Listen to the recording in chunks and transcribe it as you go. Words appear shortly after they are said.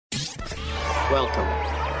Welcome.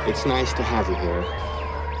 It's nice to have you here.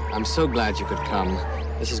 I'm so glad you could come.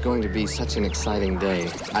 This is going to be such an exciting day.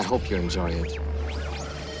 I hope you enjoy it.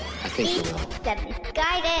 I think you will. The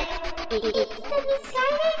misguided idiot. The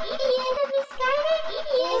misguided idiot.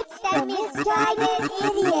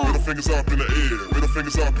 Middle fingers up in the air. Middle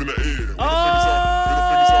fingers up in the air.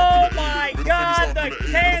 Oh my God, the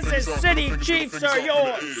Kansas City Chiefs are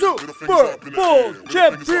your Super Bowl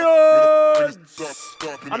champions!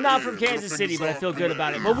 I'm not from Kansas City, but I feel good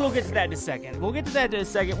about it. But we'll get to that in a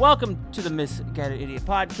second. Welcome to the Misguided Idiot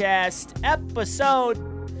Podcast, episode...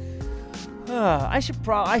 I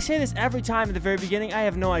say this every time at the very beginning. I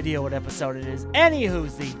have no idea what episode it is. Any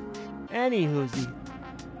hoozy.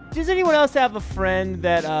 Does anyone else have a friend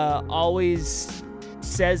that always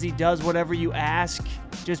says he does whatever you ask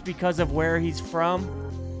just because of where he's from?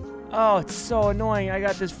 Oh, it's so annoying. I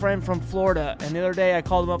got this friend from Florida, and the other day I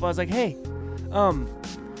called him up. I was like, hey,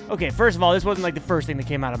 okay, first of all, this wasn't like the first thing that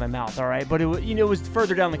came out of my mouth, all right? But it was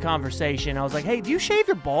further down the conversation. I was like, hey, do you shave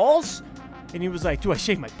your balls? And he was like, do I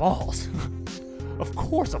shave my balls? Of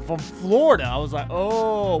course, I'm from Florida. I was like,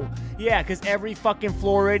 oh, yeah, because every fucking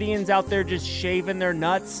Floridian's out there just shaving their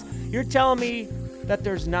nuts. You're telling me that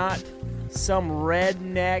there's not some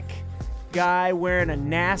redneck guy wearing a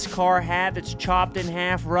NASCAR hat that's chopped in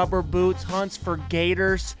half, rubber boots, hunts for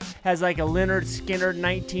gators, has like a Lynyrd Skynyrd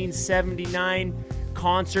 1979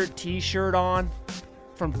 concert t-shirt on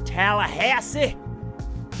from Tallahassee?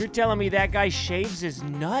 You're telling me that guy shaves his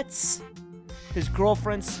nuts? His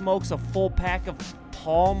girlfriend smokes a full pack of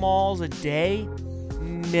Pall Malls a day?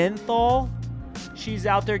 Menthol? She's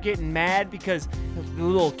out there getting mad because the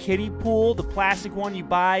little kiddie pool, the plastic one you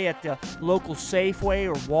buy at the local Safeway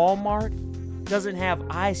or Walmart, doesn't have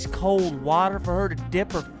ice cold water for her to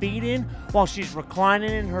dip her feet in while she's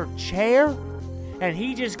reclining in her chair? And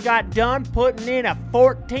he just got done putting in a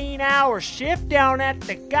 14-hour shift down at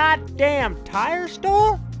the goddamn tire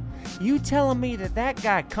store? You telling me that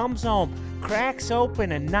guy comes home, cracks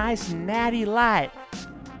open a nice natty light,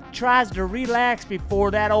 tries to relax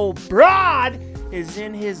before that old broad is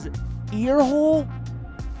in his ear hole?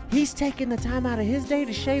 He's taking the time out of his day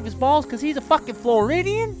to shave his balls because he's a fucking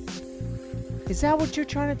Floridian? Is that what you're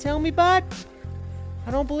trying to tell me, bud?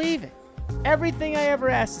 I don't believe it. Everything I ever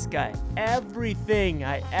asked this guy,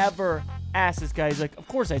 he's like, of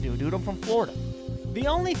course I do, dude. I'm from Florida. The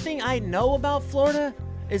only thing I know about Florida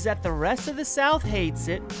is that the rest of the South hates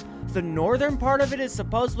it. The northern part of it is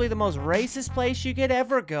supposedly the most racist place you could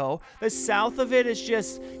ever go. The south of it is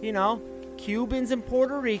just, Cubans and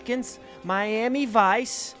Puerto Ricans, Miami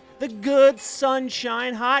Vice, the good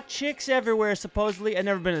sunshine, hot chicks everywhere, supposedly. I've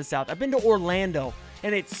never been to the south. I've been to Orlando,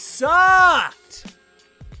 and it sucked.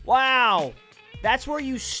 Wow. That's where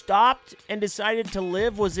you stopped and decided to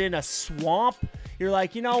live, was in a swamp. You're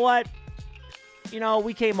like, you know what?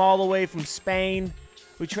 We came all the way from Spain.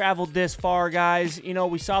 We traveled this far, guys.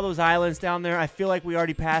 We saw those islands down there. I feel like we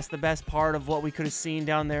already passed the best part of what we could have seen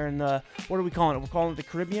down there in the... What are we calling it? We're calling it the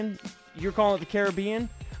Caribbean? You're calling it the Caribbean?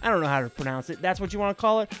 I don't know how to pronounce it. That's what you want to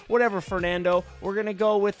call it? Whatever, Fernando. We're going to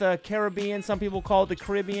go with Caribbean. Some people call it the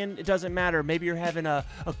Caribbean. It doesn't matter. Maybe you're having a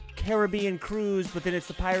Caribbean cruise, but then it's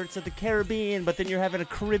the Pirates of the Caribbean, but then you're having a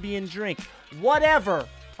Caribbean drink. Whatever.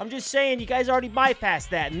 I'm just saying, you guys already bypassed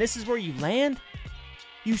that, and this is where you land?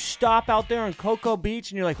 You stop out there on Cocoa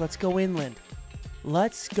Beach and you're like, let's go inland.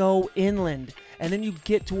 And then you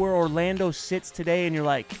get to where Orlando sits today and you're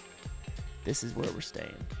like, this is where we're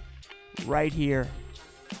staying. Right here.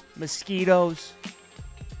 Mosquitoes.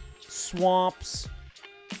 Swamps.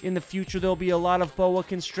 In the future, there'll be a lot of boa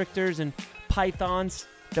constrictors and pythons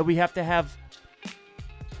that we have to have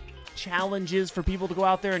challenges for people to go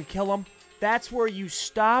out there and kill them. That's where you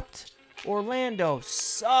stopped. Orlando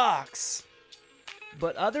sucks.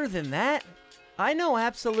 But other than that, I know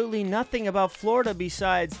absolutely nothing about Florida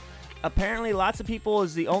besides apparently lots of people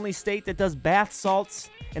is the only state that does bath salts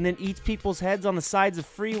and then eats people's heads on the sides of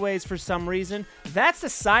freeways for some reason. That's the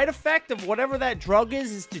side effect of whatever that drug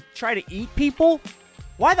is to try to eat people?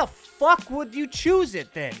 Why the fuck would you choose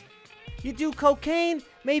it then? You do cocaine,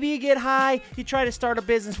 maybe you get high, you try to start a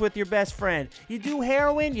business with your best friend. You do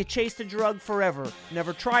heroin, you chase the drug forever.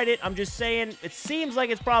 Never tried it, I'm just saying, it seems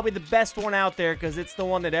like it's probably the best one out there because it's the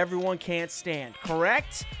one that everyone can't stand,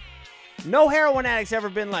 correct? No heroin addict's ever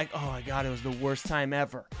been like, oh my God, it was the worst time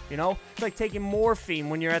ever. It's like taking morphine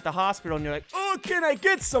when you're at the hospital and you're like, oh, can I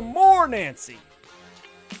get some more, Nancy?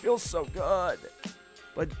 Feels so good.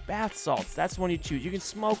 But bath salts, that's when you choose. You can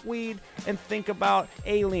smoke weed and think about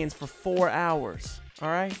aliens for 4 hours. all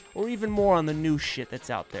right? Or even more on the new shit that's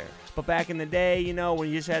out there. But back in the day, when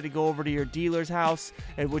you just had to go over to your dealer's house,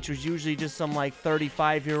 which was usually just some,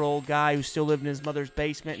 35-year-old guy who still lived in his mother's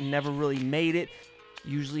basement and never really made it,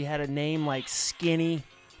 usually had a name like Skinny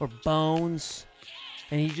or Bones,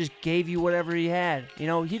 and he just gave you whatever he had. He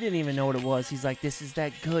didn't even know what it was. He's like, this is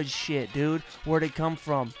that good shit, dude. Where'd it come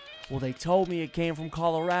from? Well, they told me it came from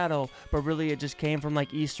Colorado, but really it just came from,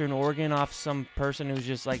 Eastern Oregon off some person who's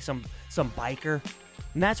just, some biker.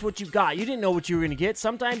 And that's what you got. You didn't know what you were going to get.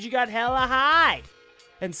 Sometimes you got hella high.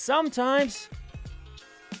 And sometimes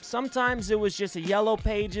it was just a Yellow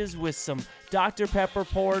Pages with some Dr. Pepper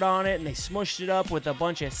poured on it, and they smushed it up with a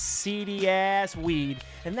bunch of seedy-ass weed.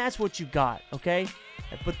 And that's what you got, okay?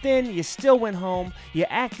 But then you still went home, you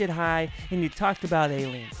acted high, and you talked about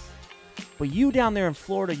aliens. But you down there in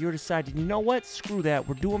Florida, you're deciding, you know what? Screw that.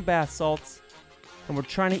 We're doing bath salts, and we're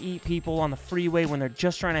trying to eat people on the freeway when they're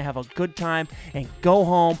just trying to have a good time and go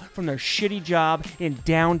home from their shitty job in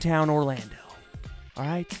downtown Orlando. All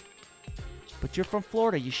right? But you're from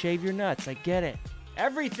Florida. You shave your nuts. I get it.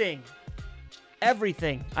 Everything.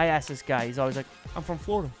 I ask this guy. He's always like, I'm from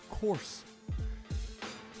Florida. Of course.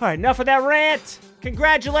 All right, enough of that rant.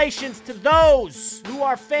 Congratulations to those who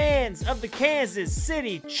are fans of the Kansas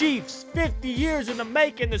City Chiefs. 50 years in the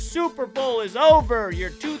making. The Super Bowl is over. Your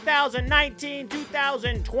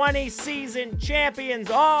 2019-2020 season champions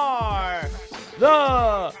are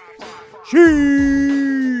the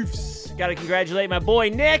Chiefs. Got to congratulate my boy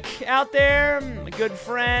Nick out there, a good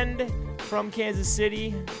friend from Kansas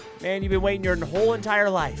City. Man, you've been waiting your whole entire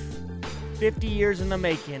life. 50 years in the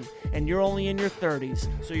making. And you're only in your 30s,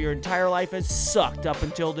 so your entire life has sucked up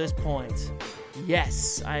until this point.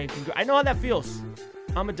 Yes, I know how that feels.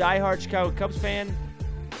 I'm a diehard Chicago Cubs fan,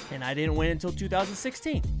 and I didn't win until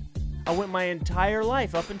 2016. I went my entire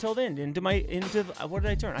life up until then what did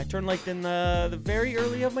I turn? I turned in the very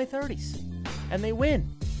early of my 30s, and they win,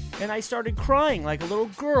 and I started crying like a little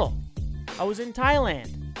girl. I was in Thailand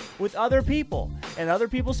with other people, and other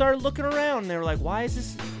people started looking around, and they were like, why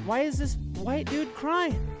is this white dude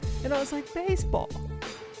crying? And I was like, baseball.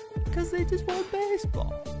 Because they just won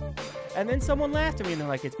baseball. And then someone laughed at me and they're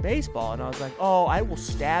like, it's baseball. And I was like, oh, I will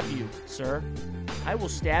stab you, sir. I will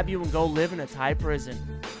stab you and go live in a Thai prison.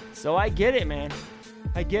 So I get it, man.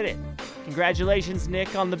 I get it. Congratulations,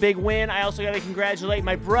 Nick, on the big win. I also got to congratulate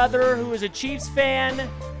my brother, who is a Chiefs fan.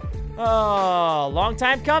 Oh, long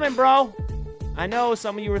time coming, bro. I know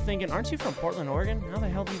some of you were thinking, aren't you from Portland, Oregon? How the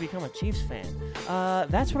hell did you become a Chiefs fan?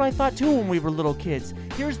 That's what I thought too when we were little kids.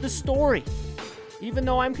 Here's the story. Even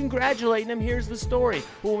though I'm congratulating him, here's the story.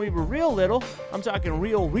 When we were real little, I'm talking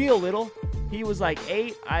real little, he was like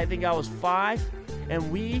 8, I think I was 5, and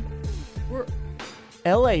we were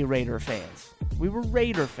LA Raider fans. We were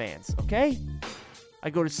Raider fans, okay? I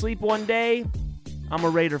go to sleep one day, I'm a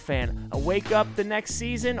Raider fan. I wake up the next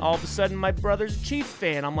season, all of a sudden my brother's a Chiefs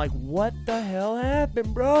fan. I'm like, what the hell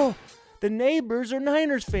happened, bro? The neighbors are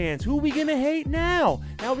Niners fans. Who are we gonna hate now?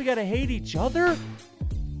 Now we gotta hate each other?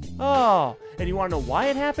 Oh, and you wanna know why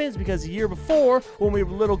it happens? Because the year before, when we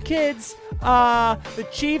were little kids, the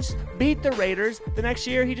Chiefs beat the Raiders. The next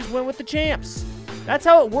year, he just went with the champs. That's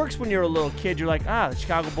how it works when you're a little kid. You're like, the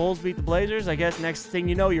Chicago Bulls beat the Blazers. I guess next thing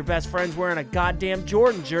you know, your best friend's wearing a goddamn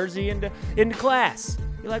Jordan jersey into class.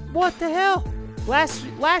 You're like, what the hell?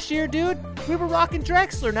 Last year, dude, we were rocking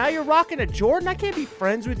Drexler. Now you're rocking a Jordan? I can't be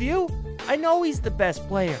friends with you. I know he's the best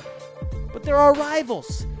player, but they're our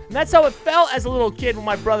rivals. And that's how it felt as a little kid when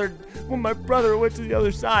my brother went to the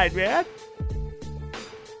other side, man.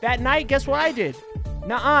 That night, guess what I did?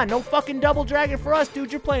 Nuh-uh, no fucking Double Dragon for us,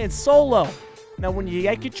 dude. You're playing solo. Now, when you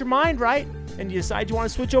get your mind right and you decide you want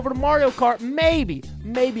to switch over to Mario Kart, maybe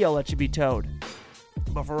I'll let you be Toad.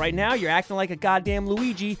 But for right now, you're acting like a goddamn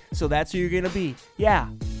Luigi, so that's who you're going to be. Yeah,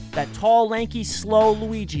 that tall, lanky, slow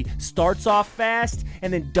Luigi starts off fast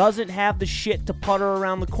and then doesn't have the shit to putter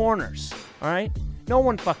around the corners, all right? No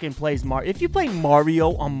one fucking plays Mario. If you play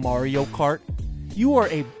Mario on Mario Kart, you are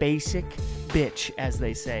a basic bitch, as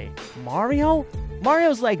they say. Mario's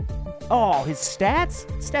like, his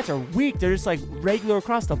stats are weak. They're just like regular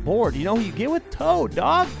across the board. You know who you get with? Toad,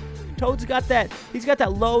 dog. Toad's got that. He's got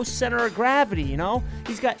that low center of gravity. You know,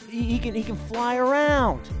 he can fly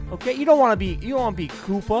around. Okay, you don't want to be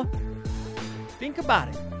Koopa. Think about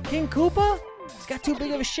it, King Koopa. He's got too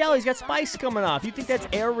big of a shell. He's got spikes coming off. You think that's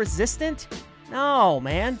air resistant? No,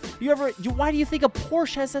 man. Why do you think a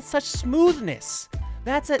Porsche has such smoothness?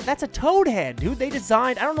 That's a toad head, dude. They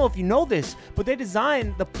designed, I don't know if you know this, but they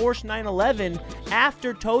designed the Porsche 911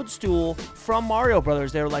 after Toadstool from Mario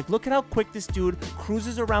Brothers. They were like, look at how quick this dude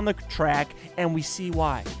cruises around the track, and we see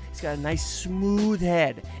why. He's got a nice smooth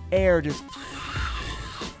head. Air just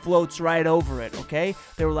floats right over it, okay?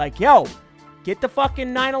 They were like, yo, get the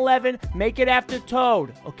fucking 911, make it after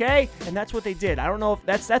Toad, okay? And that's what they did. I don't know if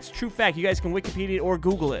that's true fact. You guys can Wikipedia or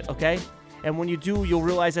Google it, okay? And when you do, you'll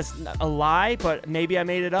realize that's a lie, but maybe I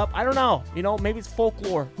made it up. I don't know. You know, maybe it's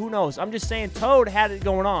folklore. Who knows? I'm just saying Toad had it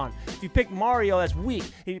going on. If you pick Mario, that's weak.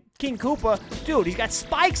 King Koopa, dude, he's got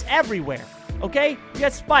spikes everywhere, okay? He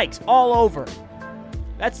got spikes all over.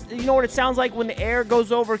 That's, you know what it sounds like when the air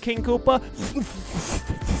goes over King Koopa?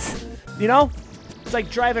 You know? It's like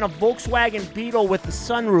driving a Volkswagen Beetle with the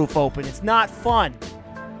sunroof open. It's not fun.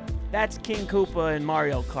 That's King Koopa in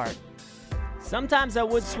Mario Kart. Sometimes I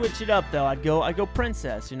would switch it up, though. I'd go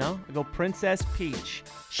Princess, you know? I'd go Princess Peach.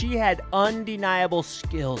 She had undeniable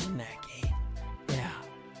skills in that game. Yeah.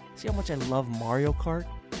 See how much I love Mario Kart?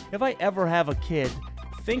 If I ever have a kid,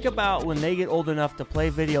 think about when they get old enough to play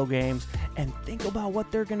video games and think about what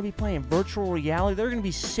they're going to be playing. Virtual reality. They're going to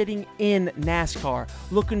be sitting in NASCAR,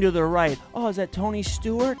 looking to their right. Oh, is that Tony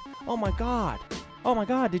Stewart? Oh, my God. Oh, my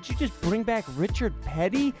God. Did you just bring back Richard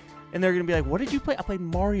Petty? And they're going to be like, what did you play? I played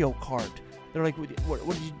Mario Kart. They're like, what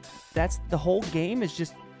did you... That's the whole game is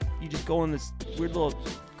just... You just go on this weird little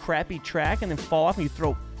crappy track and then fall off and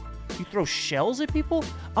you throw shells at people?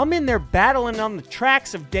 I'm in there battling on the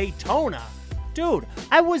tracks of Daytona. Dude,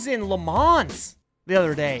 I was in Le Mans the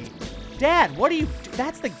other day. Dad,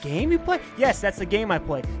 that's the game you play? Yes, that's the game I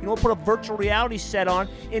play. You know what, put a virtual reality set on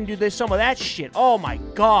and do some of that shit. Oh my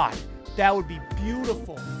God, that would be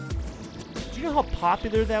beautiful. Do you know how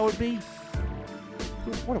popular that would be?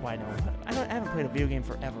 What do I know? I haven't played a video game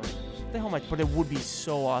forever. What the hell am I? But it would be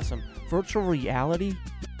so awesome. Virtual reality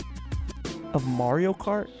of Mario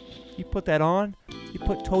Kart. You put that on. You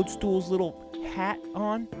put Toadstool's little hat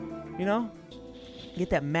on. You know? Get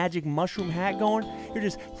that magic mushroom hat going. You're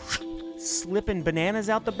just slipping bananas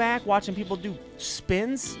out the back, watching people do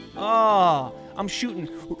spins. Oh, I'm shooting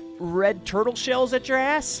red turtle shells at your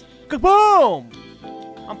ass. Kaboom!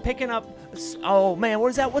 I'm picking up. Oh man, what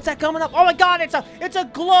is that? What's that coming up? Oh my God, it's a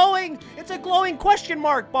glowing question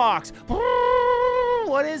mark box.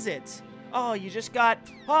 What is it? Oh, you just got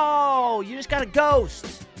a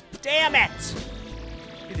ghost. Damn it!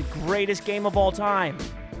 You're the greatest game of all time.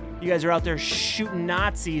 You guys are out there shooting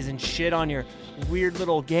Nazis and shit on your weird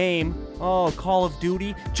little game. Oh, Call of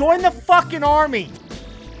Duty. Join the fucking army.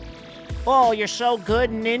 Oh, you're so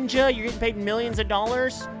good, ninja. You're getting paid millions of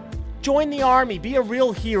dollars. Join the army. Be a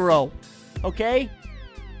real hero. Okay?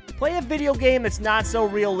 Play a video game that's not so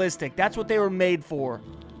realistic. That's what they were made for.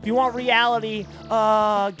 If you want reality,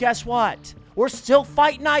 guess what? We're still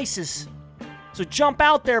fighting ISIS. So jump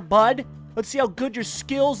out there, bud. Let's see how good your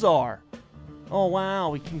skills are. Oh, wow,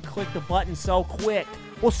 we can click the button so quick.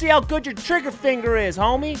 We'll see how good your trigger finger is,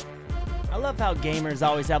 homie. I love how gamers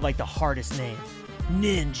always have, like, the hardest names.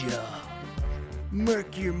 Ninja.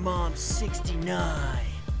 Merc Mom 69.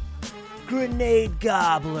 Grenade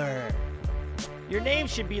Gobbler. Your name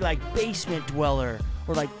should be like Basement Dweller,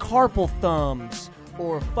 or like Carpal Thumbs,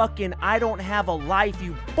 or fucking I Don't Have a Life,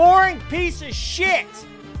 you boring piece of shit!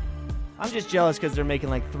 I'm just jealous because they're making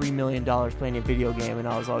like $3 million playing a video game, and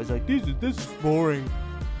I was always like, this is boring.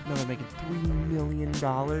 Now they're making $3 million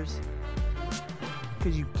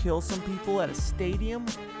because you kill some people at a stadium?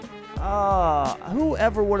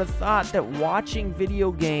 Whoever would have thought that watching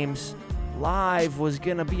video games live was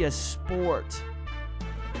gonna be a sport?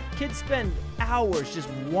 Kids spend hours just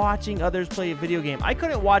watching others play a video game. I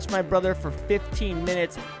couldn't watch my brother for 15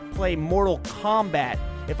 minutes play Mortal Kombat.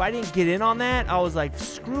 If I didn't get in on that, I was like,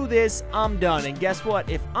 screw this, I'm done. And guess what?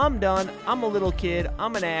 If I'm done, I'm a little kid,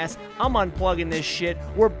 I'm an ass, I'm unplugging this shit,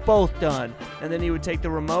 we're both done. And then he would take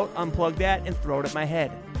the remote, unplug that, and throw it at my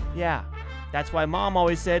head. Yeah, that's why Mom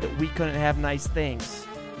always said we couldn't have nice things.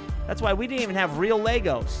 That's why we didn't even have real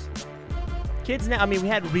Legos. Kids now, I mean, we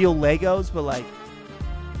had real Legos, but like,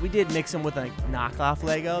 we did mix them with like knockoff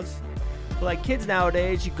Legos. But like kids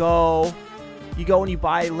nowadays, you go and you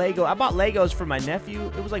buy Lego. I bought Legos for my nephew.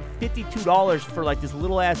 It was like $52 for like this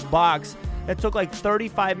little ass box that took like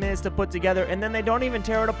 35 minutes to put together, and then they don't even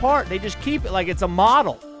tear it apart. They just keep it like it's a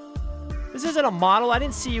model. This isn't a model. I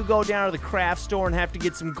didn't see you go down to the craft store and have to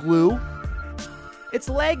get some glue. It's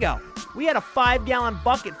Lego. We had a 5-gallon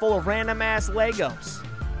bucket full of random ass Legos.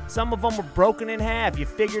 Some of them were broken in half. You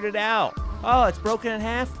figured it out. Oh, it's broken in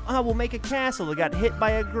half? Oh, we'll make a castle that got hit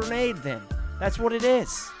by a grenade then. That's what it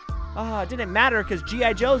is. Oh, it didn't matter because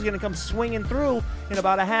G.I Joe's going to come swinging through in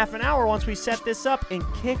about a half an hour once we set this up and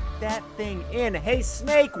kick that thing in. Hey,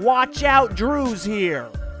 Snake, watch out. Drew's here.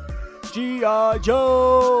 G.I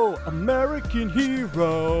Joe, American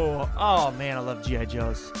hero. Oh, man, I love G.I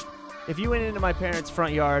Joes. If you went into my parents'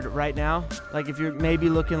 front yard right now, like if you're maybe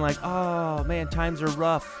looking like, oh man, times are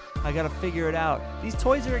rough, I gotta figure it out. These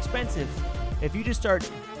toys are expensive. If you just start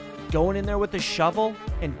going in there with a shovel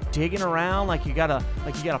and digging around like you got a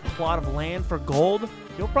plot of land for gold,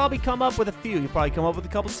 you'll probably come up with a few. You'll probably come up with a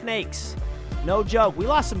couple snakes. No joke. We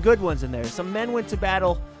lost some good ones in there. Some men went to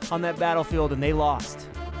battle on that battlefield and they lost.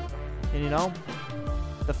 And you know,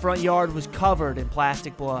 the front yard was covered in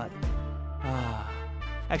plastic blood.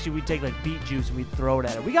 Actually, we'd take like beet juice and we'd throw it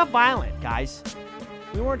at it. We got violent, guys.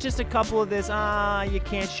 We weren't just a couple of this, you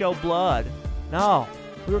can't show blood. No,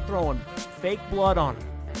 we were throwing fake blood on them.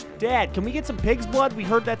 Dad, can we get some pig's blood? We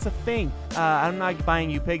heard that's a thing. I'm not buying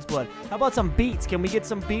you pig's blood. How about some beets? Can we get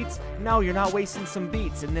some beets? No, you're not wasting some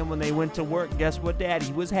beets. And then when they went to work, guess what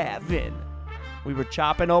Daddy was having? We were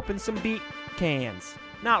chopping open some beet cans.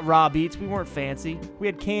 Not raw beets. We weren't fancy. We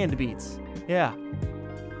had canned beets. Yeah.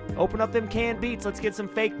 Open up them canned beets. Let's get some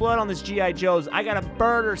fake blood on this G.I Joes. I got a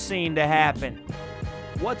murder scene to happen.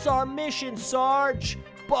 What's our mission, Sarge?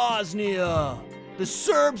 Bosnia. The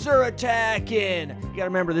Serbs are attacking. You gotta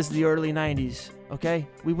remember, this is the early 90s, okay?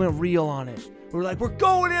 We went real on it. We were like, we're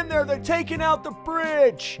going in there. They're taking out the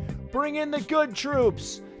bridge. Bring in the good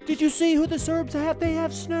troops. Did you see who the Serbs have? They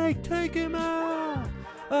have Snake. Take him out.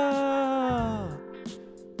 And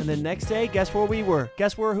the next day, guess where we were?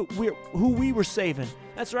 Guess who we were saving?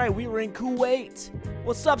 That's right, we were in Kuwait.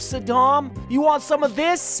 What's up, Saddam? You want some of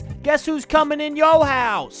this? Guess who's coming in your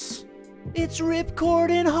house? It's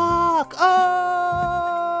Ripcord and Hawk.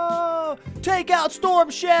 Oh! Take out Storm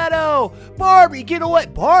Shadow. Barbie, get away.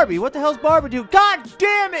 Barbie? What the hell's Barbie do? God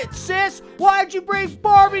damn it, sis! Why'd you bring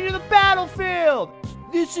Barbie to the battlefield?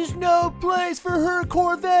 This is no place for her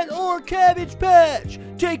Corvette or Cabbage Patch.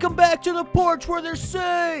 Take them back to the porch where they're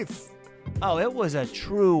safe. Oh, it was a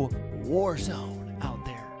true war zone out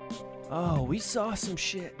there. Oh, we saw some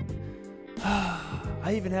shit.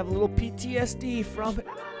 I even have a little PTSD from it.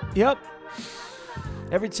 Yep.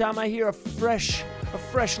 Every time I hear a fresh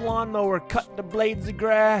lawnmower cutting the blades of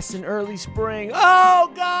grass in early spring,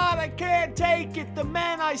 oh God, I can't take it. The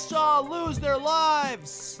men I saw lose their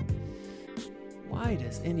lives. Why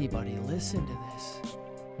does anybody listen to this?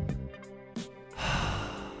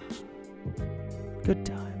 Good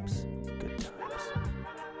times. Good times.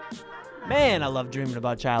 Man, I love dreaming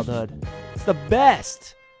about childhood. It's the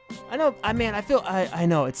best. I know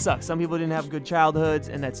it sucks. Some people didn't have good childhoods,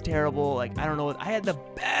 and that's terrible. Like, I don't know. I had the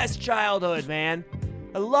best childhood, man.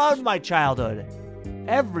 I loved my childhood.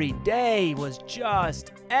 Every day was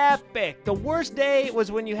just epic. The worst day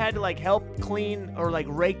was when you had to like help clean or like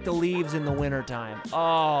rake the leaves in the wintertime.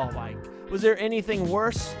 Oh my, was there anything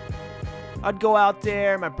worse? I'd go out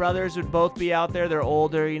there, my brothers would both be out there, they're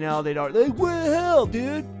older, you know, they'd always like, what the hell,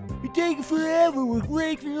 dude? You're taking forever, we're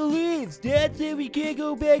raking the leaves. Dad said we can't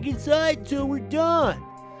go back inside until we're done.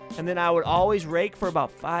 And then I would always rake for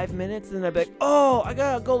about 5 minutes, and then I'd be like, oh, I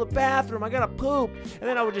gotta go to the bathroom, I gotta poop. And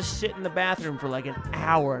then I would just sit in the bathroom for like an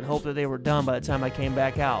hour and hope that they were done by the time I came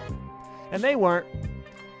back out. And they weren't.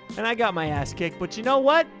 And I got my ass kicked, but you know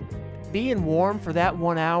what? Being warm for that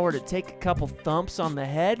 1 hour to take a couple thumps on the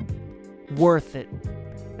head, worth it.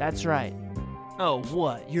 That's right. Oh,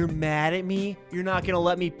 what? You're mad at me? You're not gonna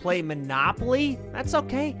let me play Monopoly? That's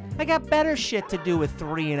okay. I got better shit to do with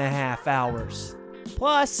 3.5 hours.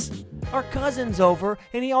 Plus, our cousin's over,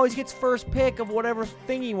 and he always gets first pick of whatever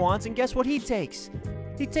thing he wants, and guess what he takes?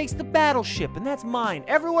 He takes the battleship, and that's mine.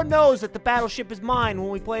 Everyone knows that the battleship is mine when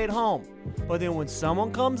we play at home. But then when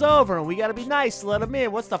someone comes over, and we gotta be nice to let them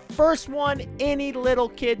in, what's the first one any little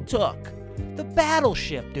kid took? The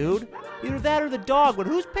battleship, dude. Either that or the dog, but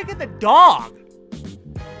who's picking the dog?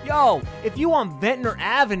 Yo, if you on Ventnor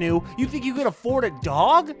Avenue, you think you could afford a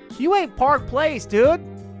dog? You ain't Park Place, dude.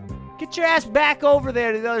 Get your ass back over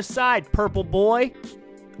there to the other side, purple boy.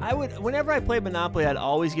 Whenever I played Monopoly, I'd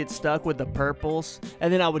always get stuck with the purples,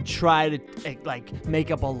 and then I would try to like make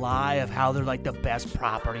up a lie of how they're like the best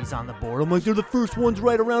properties on the board. I'm like, they're the first ones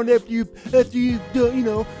right around after you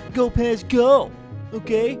go past go.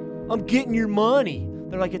 Okay, I'm getting your money.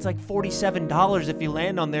 They're like, it's like $47 if you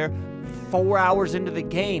land on there 4 hours into the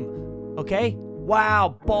game. Okay,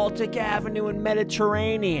 wow, Baltic Avenue and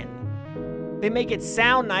Mediterranean. They make it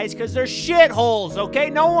sound nice because they're shitholes,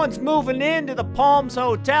 okay? No one's moving into the Palms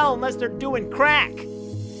Hotel unless they're doing crack.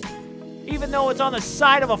 Even though it's on the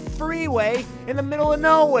side of a freeway in the middle of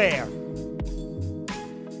nowhere.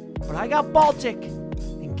 But I got Baltic,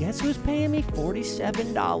 and guess who's paying me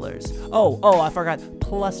 $47? Oh, I forgot,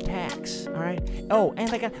 plus tax, all right? Oh,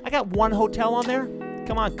 and I got one hotel on there.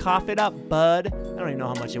 Come on, cough it up, bud. I don't even know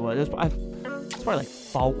how much it was. It's probably like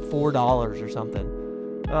 $4 or something.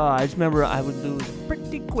 I just remember I would lose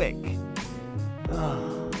pretty quick.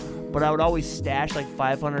 But I would always stash like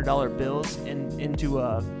 $500 bills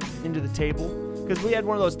into the table. Because we had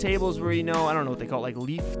one of those tables where, I don't know what they call it, like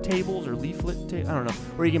leaf tables or leaflet I don't know,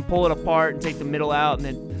 where you can pull it apart and take the middle out,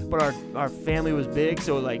 but our family was big,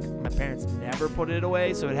 so like my parents never put it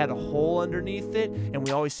away, so it had a hole underneath it, and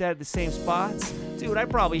we always sat at the same spots. Dude, I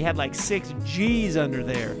probably had like 6 G's under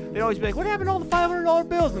there. They'd always be like, what happened to all the $500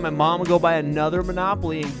 bills? And my mom would go buy another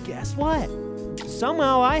Monopoly, and guess what?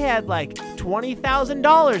 Somehow I had like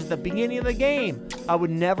 $20,000 at the beginning of the game. I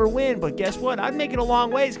would never win, but guess what? I'd make it a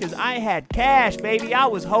long ways because I had cash, baby. I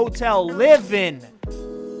was hotel living.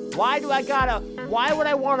 Why would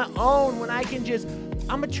I want to own when I can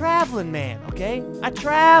I'm a traveling man, okay? I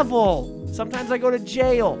travel. Sometimes I go to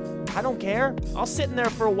jail. I don't care. I'll sit in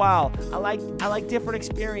there for a while. I like different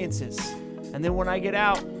experiences. And then when I get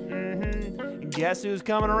out, guess who's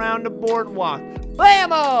coming around the boardwalk?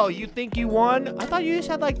 Blammo! You think you won? I thought you just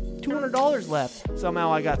had like $200 left.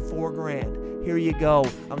 Somehow I got $4,000. Here you go.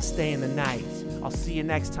 I'm staying the night. I'll see you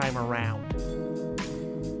next time around.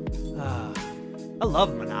 I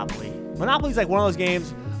love Monopoly. Monopoly's like one of those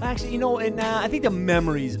games. Actually, I think the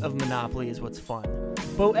memories of Monopoly is what's fun.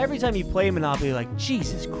 But every time you play Monopoly, you're like,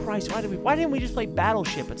 Jesus Christ, why didn't we just play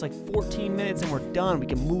Battleship? It's like 14 minutes and we're done. We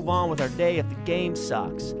can move on with our day if the game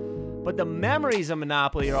sucks. But the memories of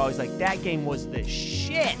Monopoly are always like, that game was the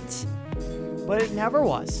shit. But it never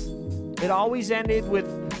was. It always ended with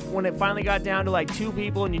when it finally got down to like 2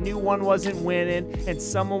 people and you knew one wasn't winning and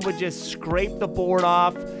someone would just scrape the board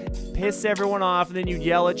off, piss everyone off, and then you'd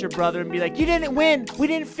yell at your brother and be like, you didn't win, we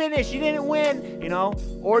didn't finish, you didn't win,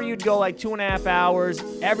 Or you'd go like 2.5 hours,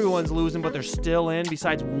 everyone's losing, but they're still in,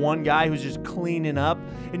 besides one guy who's just cleaning up,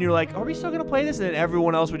 and you're like, are we still gonna play this? And then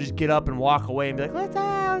everyone else would just get up and walk away and be like,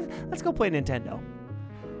 let's go play Nintendo.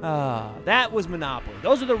 That was Monopoly.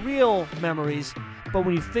 Those are the real memories, but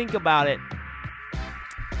when you think about it,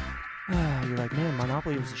 you're like, man,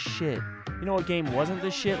 Monopoly was the shit. You know what game wasn't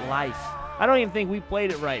the shit? Life. I don't even think we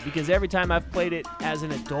played it right, because every time I've played it as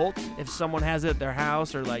an adult, if someone has it at their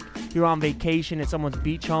house, or like you're on vacation at someone's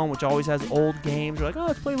beach home, which always has old games, you're like, oh,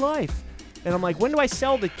 let's play Life. And I'm like, when do I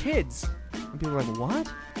sell the kids? And people are like,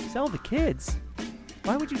 what? Sell the kids?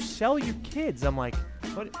 Why would you sell your kids? I'm like,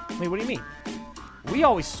 what do you mean? We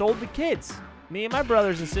always sold the kids. Me and my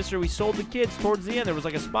brothers and sister, we sold the kids towards the end. There was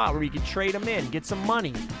like a spot where you could trade them in, get some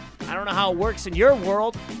money. I don't know how it works in your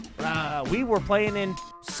world. We were playing in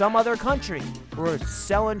some other country where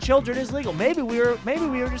selling children is legal. Maybe we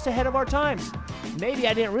were just ahead of our times. Maybe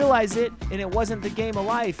I didn't realize it, and it wasn't the game of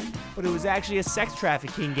life, but it was actually a sex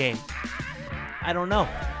trafficking game. I don't know.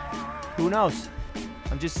 Who knows?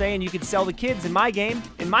 I'm just saying you could sell the kids in my game.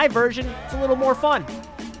 In my version, it's a little more fun.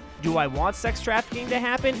 Do I want sex trafficking to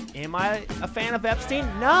happen? Am I a fan of Epstein?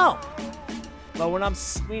 No. But when I'm a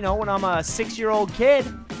 6-year-old kid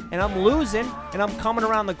and I'm losing and I'm coming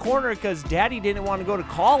around the corner because daddy didn't want to go to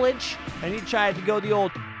college and he tried to go the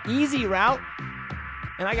old easy route,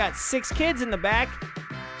 and I got 6 kids in the back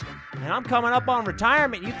and I'm coming up on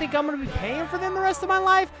retirement, you think I'm going to be paying for them the rest of my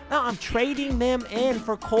life? No, I'm trading them in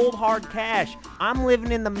for cold hard cash. I'm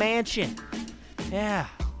living in the mansion. Yeah.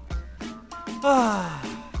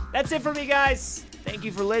 That's it for me, guys. Thank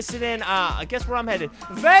you for listening. I guess where I'm headed.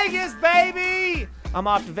 Vegas, baby! I'm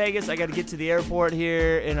off to Vegas. I got to get to the airport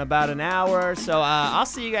here in about an hour. So I'll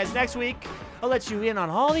see you guys next week. I'll let you in on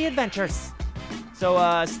all the adventures. So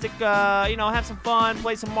have some fun,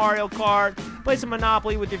 play some Mario Kart, play some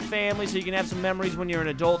Monopoly with your family so you can have some memories when you're an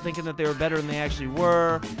adult thinking that they were better than they actually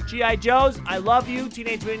were. G.I Joes, I love you.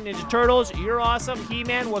 Teenage Mutant Ninja Turtles, you're awesome.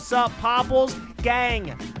 He-Man, what's up? Popples,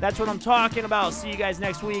 gang. That's what I'm talking about. See you guys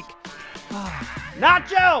next week.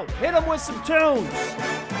 Nacho, hit him with some tunes.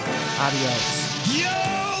 Adios.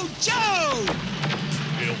 Yo, Joe!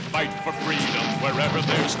 He'll fight for freedom wherever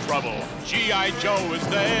there's trouble. G.I. Joe is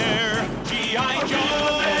there. G.I. Joe,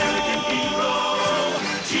 American hero.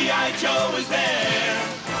 G.I. Joe is there.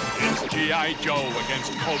 It's G.I. Joe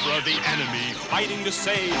against Cobra, the enemy, fighting to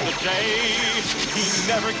save the day. He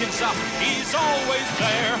never gives up. He's always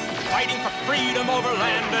there, fighting for freedom over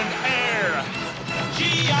land and air.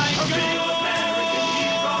 G.I. Joe, American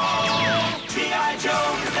hero. G.I.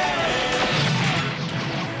 Joe is there.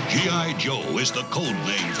 G.I. Joe is the code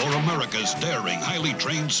name for America's daring, highly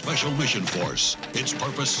trained Special Mission Force. Its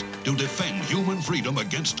purpose, to defend human freedom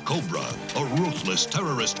against Cobra, a ruthless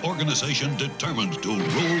terrorist organization determined to rule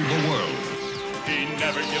the world. He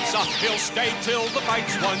never gives up, he'll stay till the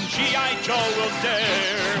fight's won. G.I. Joe will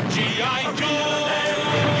dare. G.I.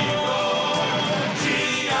 Joe!